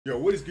Yo,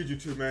 what is good,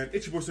 YouTube, man?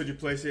 It's your boy Centurions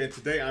Plays here, and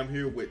today I'm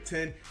here with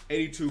 10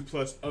 82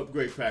 plus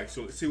upgrade packs.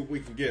 So let's see what we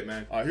can get,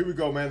 man. All right, here we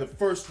go, man. The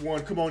first one,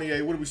 come on,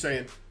 EA. What are we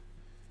saying?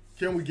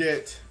 Can we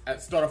get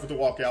start off with the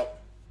walkout?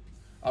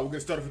 We're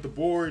gonna start off with the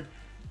board,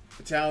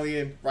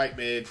 Italian, right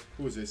mid.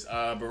 Who is this?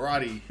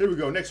 Baratti. Here we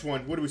go. Next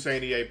one. What are we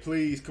saying, EA?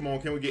 Please, come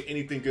on. Can we get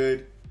anything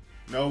good?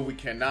 No, we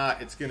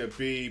cannot. It's gonna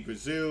be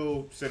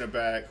Brazil center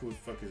back. Who the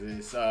fuck is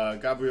this?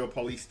 Gabriel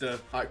Paulista.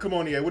 All right, come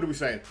on, EA. What are we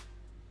saying?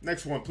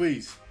 Next one,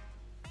 please.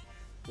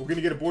 We're going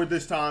to get a board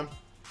this time.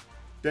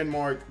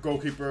 Denmark,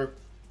 goalkeeper,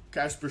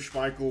 Kasper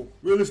Schmeichel.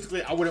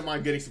 Realistically, I wouldn't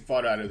mind getting some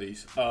fodder out of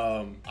these.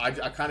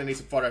 I kind of need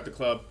some fodder at the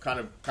club. Kind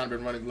of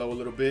been running low a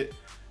little bit.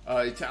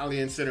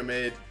 Italian center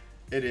mid.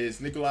 It is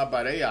Nicola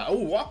Barea.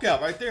 Oh,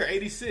 walkout right there,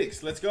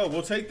 86. Let's go.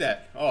 We'll take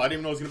that. Oh, I didn't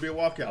even know it was going to be a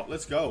walkout.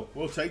 Let's go.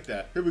 We'll take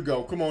that. Here we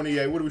go. Come on,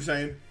 EA. What are we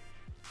saying?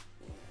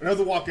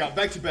 Another walkout.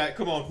 Back to back.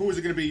 Come on. Who is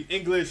it going to be?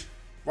 English.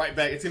 Right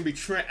back. It's going to be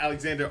Trent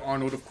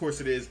Alexander-Arnold. Of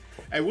course it is.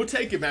 Hey, we'll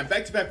take it, man.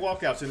 Back-to-back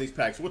walkouts in these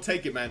packs. We'll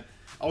take it, man.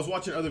 I was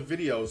watching other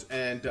videos,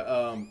 and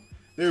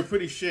they were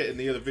pretty shit in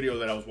the other video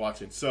that I was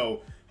watching.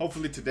 So,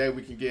 hopefully today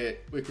we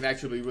can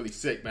actually be really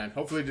sick, man.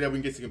 Hopefully today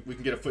we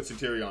can get a foot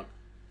Centurion.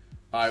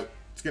 All right.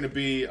 It's going to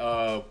be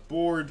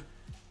board,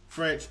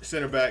 French,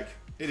 center back.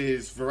 It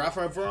is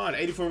Rafael Varane,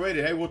 84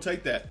 rated. Hey, we'll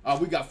take that.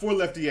 We got 4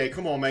 left, EA.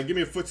 Come on, man. Give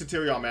me a foot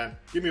Centurion, man.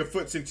 Give me a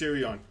foot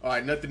Centurion. All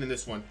right, nothing in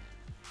this one.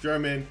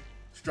 German.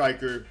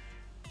 Striker,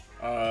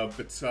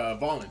 but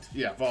Volland.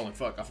 Yeah, Volland.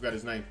 Fuck, I forgot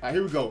his name. All right,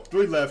 here we go.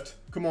 3 left.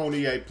 Come on,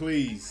 EA,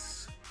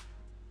 please.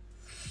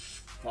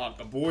 Fuck,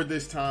 a board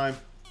this time.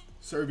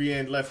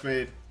 Serbian left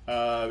mid.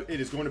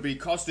 It is going to be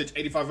Kostic,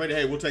 85 rated.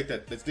 Hey, we'll take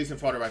that. That's decent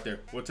fodder right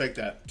there. We'll take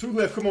that. 2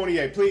 left. Come on,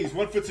 EA, please.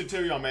 1 foot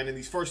Centurion, man, in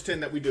these first 10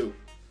 that we do.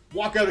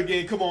 Walk out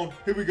again. Come on.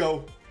 Here we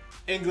go.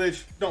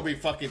 English. Don't be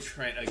fucking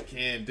Trent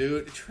again,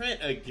 dude. Trent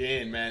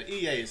again, man.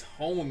 EA is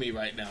homing me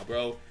right now,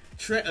 bro.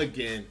 Trent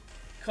again.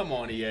 Come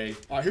on, EA.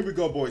 All right, here we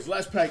go, boys.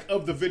 Last pack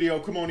of the video.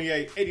 Come on,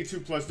 EA.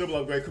 82 plus, double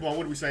upgrade. Come on,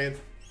 what are we saying?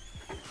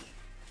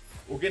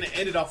 We're going to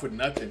end it off with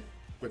nothing.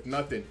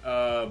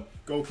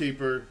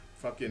 Goalkeeper,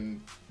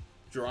 fucking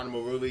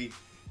Geronimo Rulli.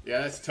 Yeah,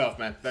 that's tough,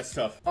 man. That's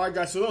tough. All right,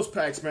 guys, so those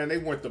packs, man, they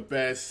weren't the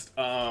best.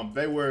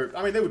 They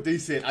were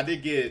decent. I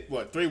did get,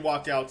 3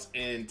 walkouts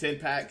and 10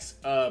 packs.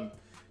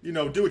 You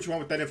know, do what you want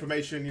with that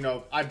information. You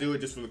know, I do it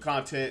just for the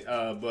content,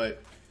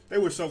 but they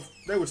were so,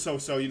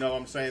 you know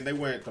what I'm saying? They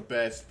weren't the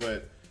best,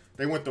 but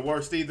they weren't the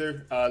worst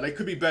either. They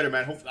could be better,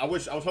 man. I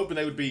was hoping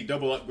they would be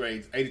double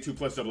upgrades, 82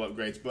 plus double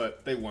upgrades,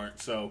 but they weren't.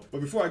 So, but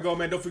before I go,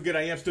 man, don't forget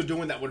I am still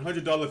doing that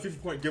 $100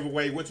 FIFA point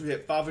giveaway once we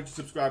hit 500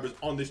 subscribers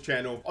on this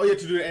channel. All you have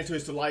to do to enter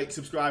is to like,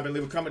 subscribe, and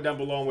leave a comment down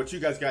below on what you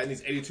guys got in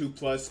these 82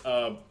 plus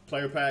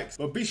player packs.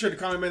 But be sure to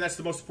comment, man. That's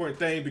the most important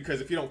thing,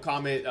 because if you don't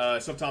comment,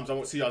 sometimes I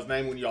won't see y'all's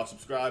name when y'all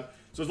subscribe.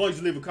 So as long as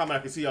you leave a comment, I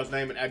can see y'all's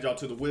name and add y'all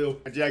to the wheel.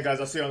 And yeah, guys,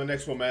 I'll see you on the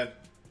next one, man.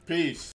 Peace.